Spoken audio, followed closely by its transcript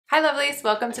Hi lovelies,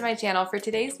 welcome to my channel. For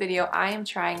today's video, I am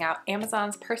trying out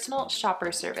Amazon's personal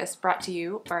shopper service brought to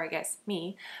you, or I guess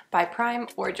me, by Prime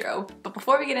Wardrobe. But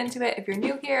before we get into it, if you're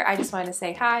new here, I just wanted to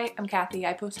say hi, I'm Kathy.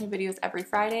 I post new videos every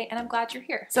Friday and I'm glad you're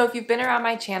here. So if you've been around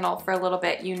my channel for a little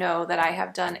bit, you know that I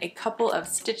have done a couple of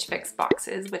Stitch Fix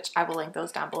boxes, which I will link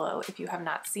those down below if you have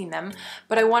not seen them.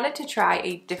 But I wanted to try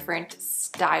a different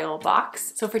style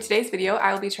box. So for today's video,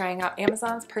 I will be trying out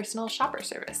Amazon's personal shopper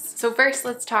service. So first,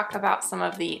 let's talk about some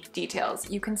of the details.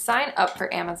 You can sign up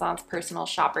for Amazon's personal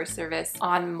shopper service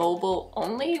on mobile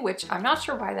only, which I'm not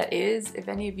sure why that is. If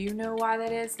any of you know why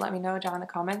that is, let me know down in the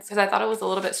comments, because I thought it was a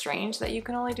little bit strange that you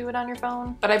can only do it on your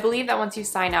phone. But I believe that once you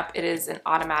sign up, it is an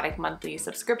automatic monthly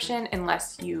subscription.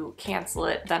 Unless you cancel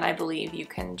it, then I believe you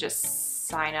can just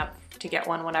sign up to get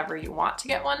one whenever you want to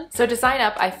get one. So to sign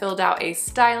up, I filled out a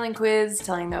styling quiz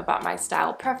telling them about my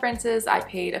style preferences. I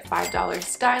paid a $5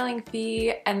 styling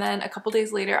fee, and then a couple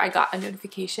days later I got a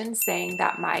notification saying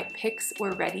that my picks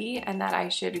were ready and that I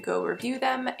should go review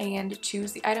them and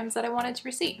choose the items that I wanted to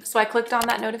receive. So I clicked on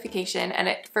that notification and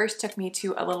it first took me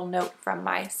to a little note from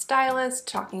my stylist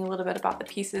talking a little bit about the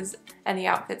pieces and the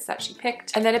outfits that she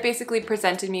picked. And then it basically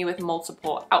presented me with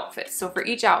multiple outfits. So for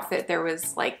each outfit there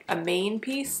was like a main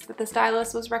piece that the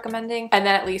stylist was recommending, and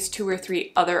then at least 2 or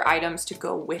 3 other items to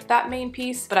go with that main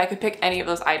piece, but I could pick any of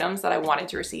those items that I wanted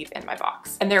to receive in my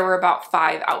box. And there were about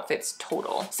 5 outfits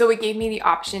total. So it gave me the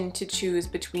option to choose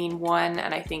between 1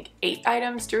 and I think 8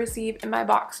 items to receive in my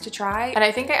box to try. And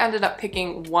I think I ended up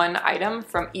picking 1 item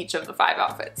from each of the 5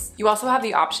 outfits. You also have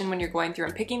the option when you're going through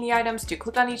and picking the items to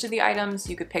click on each of the items.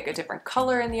 You could pick a different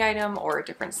color in the item or a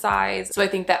different size. So I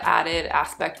think that added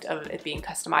aspect of it being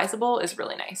customizable is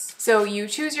really nice. So you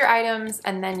choose your items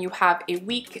and then you have a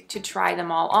week to try them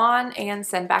all on and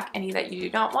send back any that you do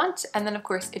not want. And then of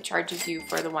course it charges you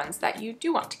for the ones that you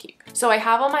do want to keep. So I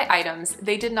have all my items.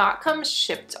 They did not come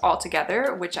shipped all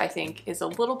together, which I think is a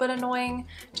little bit annoying,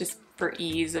 just for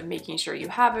ease of making sure you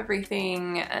have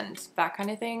everything and that kind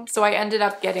of thing. So I ended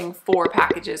up getting 4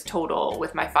 packages total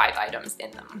with my 5 items in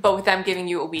them. But with them giving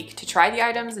you a week to try the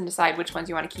items and decide which ones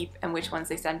you want to keep and which ones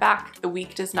they send back, the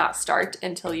week does not start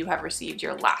until you have received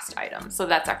your last item. So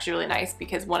that's actually really nice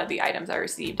because one of the items I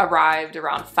received arrived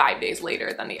around 5 days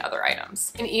later than the other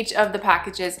items. In each of the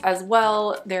packages as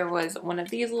well, there was one of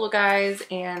these little guys,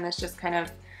 and it's just kind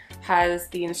of has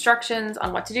the instructions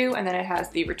on what to do, and then it has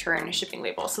the return shipping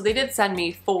label. So they did send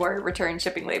me 4 return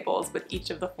shipping labels with each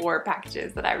of the 4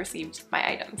 packages that I received my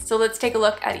items. So let's take a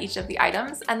look at each of the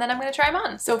items and then I'm gonna try them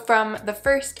on. So from the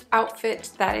first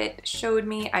outfit that it showed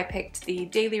me, I picked the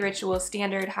Daily Ritual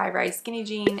Standard High-Rise Skinny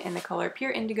Jean in the color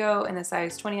Pure Indigo in the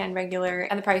size 29 regular,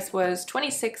 and the price was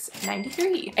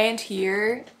 $26.93. And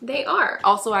here they are.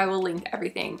 Also, I will link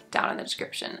everything down in the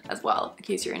description as well in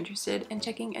case you're interested in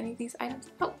checking any of these items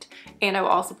out. And I will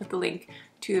also put the link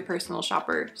to the personal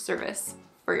shopper service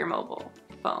for your mobile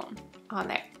phone on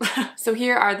there. So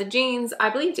here are the jeans. I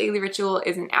believe Daily Ritual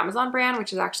is an Amazon brand,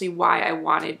 which is actually why I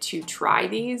wanted to try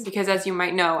these, because as you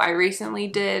might know, I recently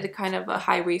did kind of a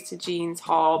high-waisted jeans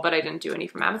haul, but I didn't do any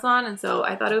from Amazon, and so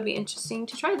I thought it would be interesting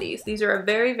to try these. These are a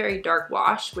very, very dark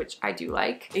wash, which I do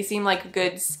like. They seem like a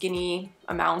good skinny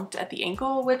amount at the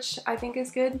ankle, which I think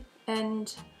is good,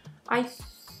 and I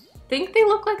think they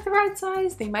look like the right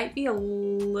size. They might be a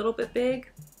little bit big,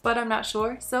 but I'm not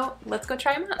sure. So let's go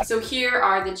try them on. So here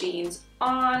are the jeans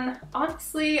on.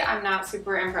 Honestly, I'm not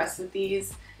super impressed with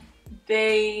these.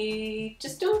 They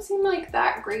just don't seem like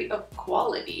that great of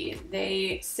quality.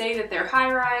 They say that they're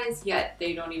high rise, yet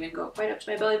they don't even go quite up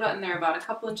to my belly button. They're about a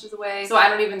couple inches away. So I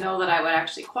don't even know that I would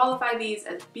actually qualify these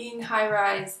as being high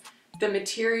rise. The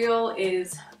material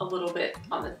is a little bit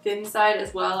on the thin side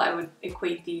as well. I would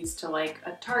equate these to like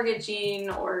a Target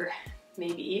jean, or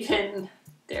maybe even,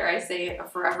 dare I say it, a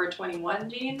Forever 21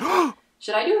 jean.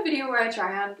 Should I do a video where I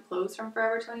try on clothes from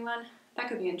Forever 21? That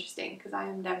could be interesting because I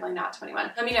am definitely not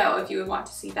 21. Let me know if you would want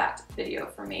to see that video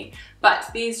from me. But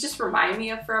these just remind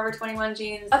me of Forever 21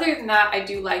 jeans. Other than that, I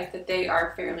do like that they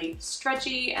are fairly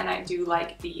stretchy, and I do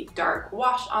like the dark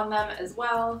wash on them as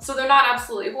well. So they're not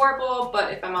absolutely horrible,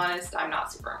 but if I'm honest, I'm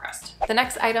not super impressed. The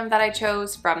next item that I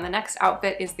chose from the next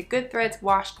outfit is the Goodthreads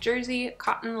Wash Jersey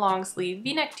Cotton Long Sleeve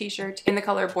V-neck t-shirt in the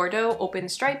color Bordeaux Open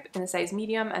Stripe in the size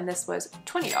medium, and this was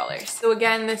 $20. So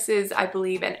again, this is, I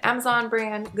believe, an Amazon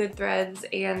brand, Goodthreads,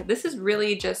 and this is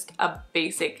really just a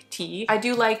basic tee. I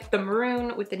do like the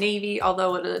maroon with the navy,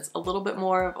 although it is a little bit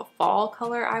more of a fall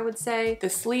color, I would say. The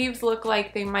sleeves look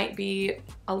like they might be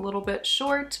a little bit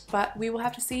short, but we will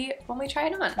have to see when we try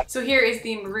it on. So here is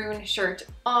the maroon shirt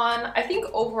on. I think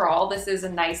overall this is a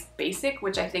nice basic,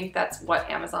 which I think that's what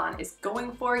Amazon is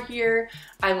going for here.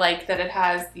 I like that it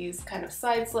has these kind of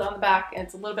side slit on the back and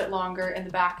it's a little bit longer in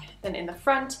the back than in the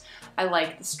front. I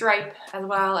like the stripe as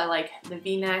well. I like the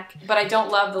V-neck, but I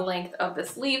don't love the length of the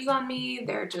sleeves on me.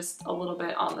 They're just a little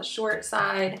bit on the short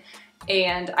side.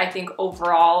 And I think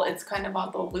overall it's kind of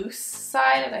on the loose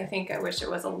side, and I think I wish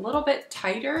it was a little bit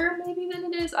tighter maybe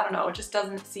than it is. I don't know, it just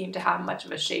doesn't seem to have much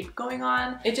of a shape going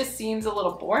on. It just seems a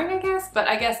little boring, I guess, but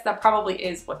I guess that probably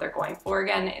is what they're going for.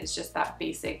 Again, it's just that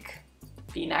basic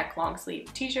V-neck long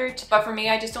sleeve t-shirt. But for me,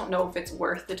 I just don't know if it's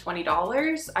worth the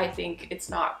 $20. I think it's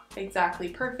not exactly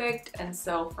perfect, and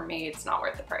so for me, it's not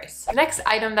worth the price. The next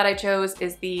item that I chose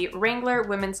is the Wrangler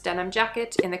women's denim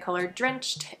jacket in the color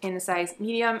Drenched in the size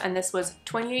medium, and this was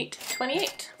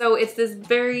 $28.28. So it's this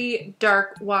very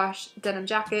dark wash denim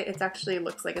jacket. It actually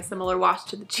looks like a similar wash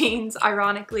to the jeans,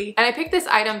 ironically. And I picked this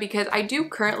item because I do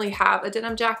currently have a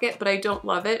denim jacket, but I don't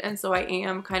love it, and so I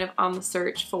am kind of on the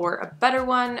search for a better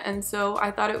one, and so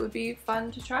I thought it would be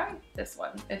fun to try this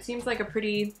one. It seems like a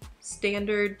pretty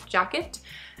standard jacket,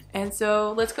 and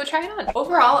so let's go try it on.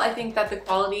 Overall, I think that the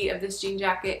quality of this jean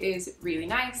jacket is really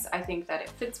nice. I think that it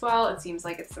fits well. It seems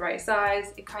like it's the right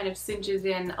size. It kind of cinches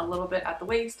in a little bit at the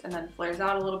waist and then flares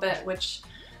out a little bit, which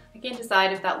I can't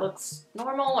decide if that looks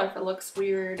normal or if it looks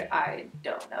weird. I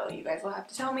don't know. You guys will have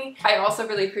to tell me. I also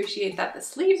really appreciate that the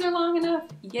sleeves are long enough.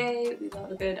 Yay, we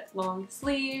love a good long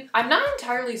sleeve. I'm not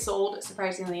entirely sold,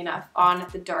 surprisingly enough, on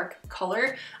the dark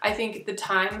color. I think the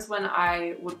times when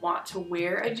I would want to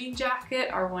wear a jean jacket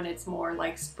are when it's more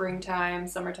like springtime,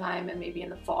 summertime, and maybe in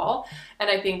the fall. And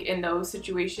I think in those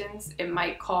situations, it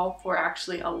might call for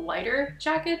actually a lighter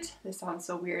jacket. This sounds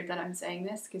so weird that I'm saying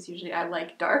this because usually I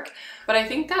like dark, but I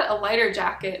think that a lighter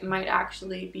jacket might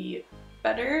actually be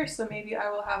better, so maybe I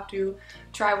will have to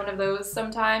try one of those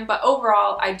sometime. But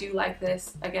overall, I do like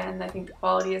this. Again, I think the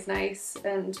quality is nice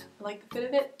and I like the fit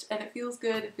of it, and it feels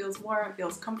good, it feels warm, it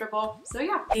feels comfortable. So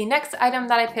yeah. The next item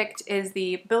that I picked is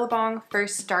the Billabong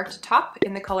First Start top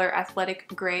in the color Athletic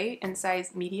Gray in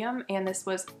size medium, and this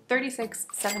was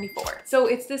 $36.74. So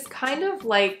it's this kind of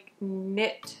like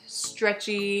knit,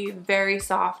 stretchy, very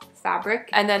soft fabric,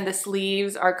 and then the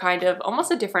sleeves are kind of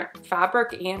almost a different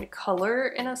fabric and color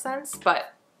in a sense,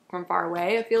 but from far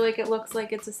away I feel like it looks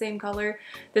like it's the same color.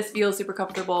 This feels super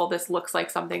comfortable. This looks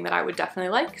like something that I would definitely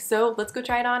like, so let's go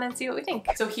try it on and see what we think.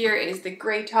 So here is the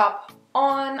gray top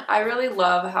on. I really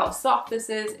love how soft this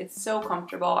is. It's so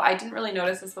comfortable. I didn't really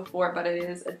notice this before, but it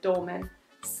is a dolman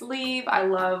sleeve. I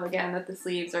love, again, that the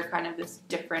sleeves are kind of this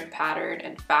different pattern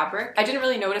and fabric. I didn't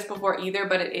really notice before either,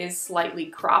 but it is slightly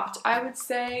cropped, I would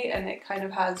say, and it kind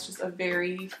of has just a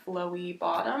very flowy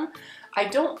bottom. I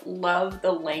don't love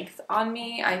the length on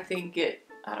me. I think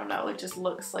I don't know, it just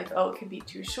looks like, oh, it could be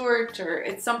too short, or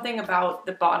it's something about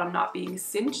the bottom not being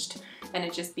cinched and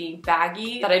it just being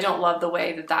baggy that I don't love the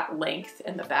way that that length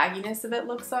and the bagginess of it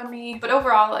looks on me. But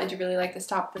overall, I do really like this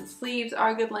top. The sleeves are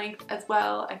a good length as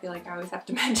well. I feel like I always have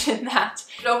to mention that.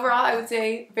 But overall, I would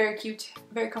say very cute,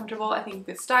 very comfortable. I think you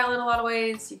could style it a lot of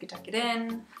ways. You could tuck it in.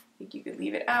 I think you could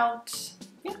leave it out.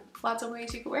 Yeah, lots of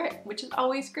ways you could wear it, which is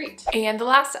always great. And the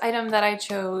last item that I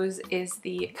chose is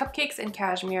the Cupcakes and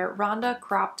Cashmere Rhonda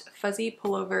Cropped Fuzzy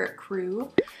Pullover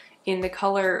Crew in the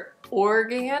color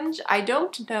Orange. I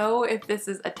don't know if this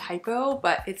is a typo,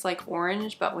 but it's like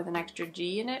orange, but with an extra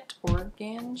G in it.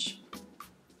 Orange.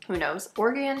 Who knows?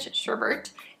 Orange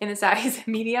sherbet in the size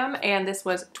medium, and this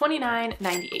was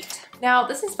 $29.98. Now,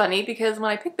 this is funny because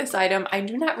when I picked this item, I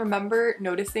do not remember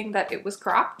noticing that it was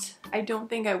cropped. I don't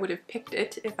think I would have picked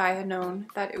it if I had known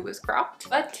that it was cropped,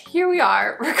 but here we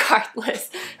are regardless.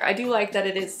 I do like that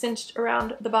it is cinched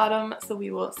around the bottom, so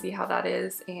we will see how that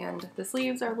is, and the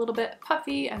sleeves are a little bit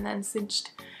puffy and then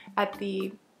cinched at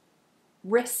the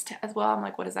wrist as well. I'm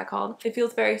like, what is that called? It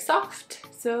feels very soft,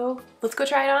 so let's go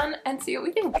try it on and see what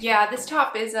we think. Yeah, this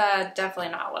top is definitely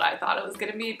not what I thought it was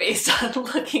gonna be based on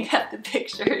looking at the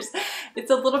pictures.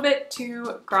 It's a little bit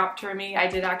too cropped for me. I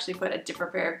did actually put a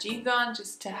different pair of jeans on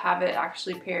just to have it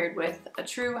actually paired with a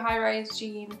true high-rise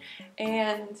jean,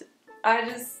 and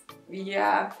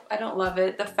yeah, I don't love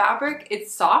it. The fabric,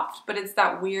 it's soft, but it's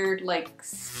that weird like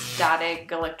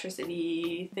static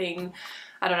electricity thing.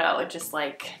 I don't know, it just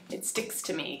like, it sticks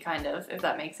to me kind of, if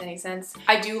that makes any sense.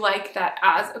 I do like that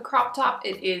as a crop top,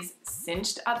 it is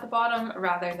cinched at the bottom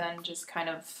rather than just kind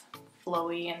of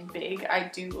flowy and big. I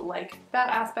do like that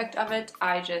aspect of it.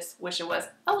 I just wish it was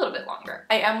a little bit longer.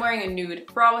 I am wearing a nude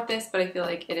bra with this, but I feel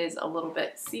like it is a little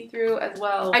bit see-through as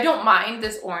well. I don't mind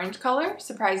this orange color,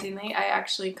 surprisingly. I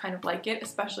actually kind of like it,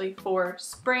 especially for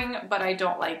spring, but I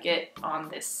don't like it on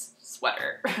this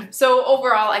sweater. So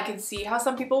overall, I can see how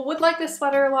some people would like this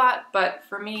sweater a lot, but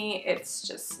for me, it's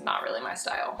just not really my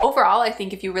style. Overall, I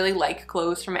think if you really like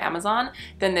clothes from Amazon,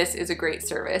 then this is a great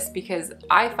service, because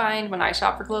I find when I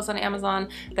shop for clothes on Amazon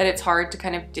that it's hard to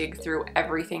kind of dig through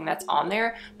everything that's on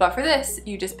there, but for this,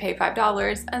 you just pay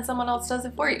 $5 and someone else does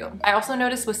it for you. I also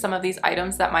noticed with some of these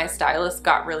items that my stylist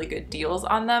got really good deals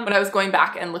on them. When I was going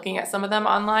back and looking at some of them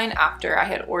online after I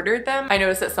had ordered them, I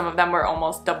noticed that some of them were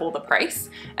almost double the price,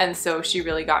 and so she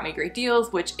really got me great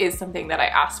deals, which is something that I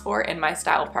asked for in my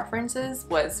style preferences,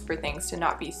 was for things to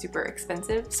not be super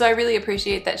expensive. So I really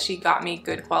appreciate that she got me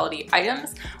good quality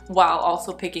items while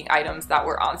also picking items that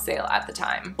were on sale at the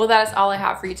time. Well, that is all I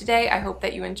have for you today. I hope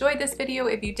that you enjoyed this video.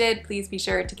 If you did, please be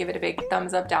sure to give it a big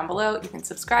thumbs up down below. You can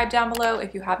subscribe down below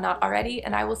if you have not already,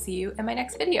 and I will see you in my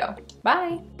next video.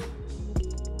 Bye!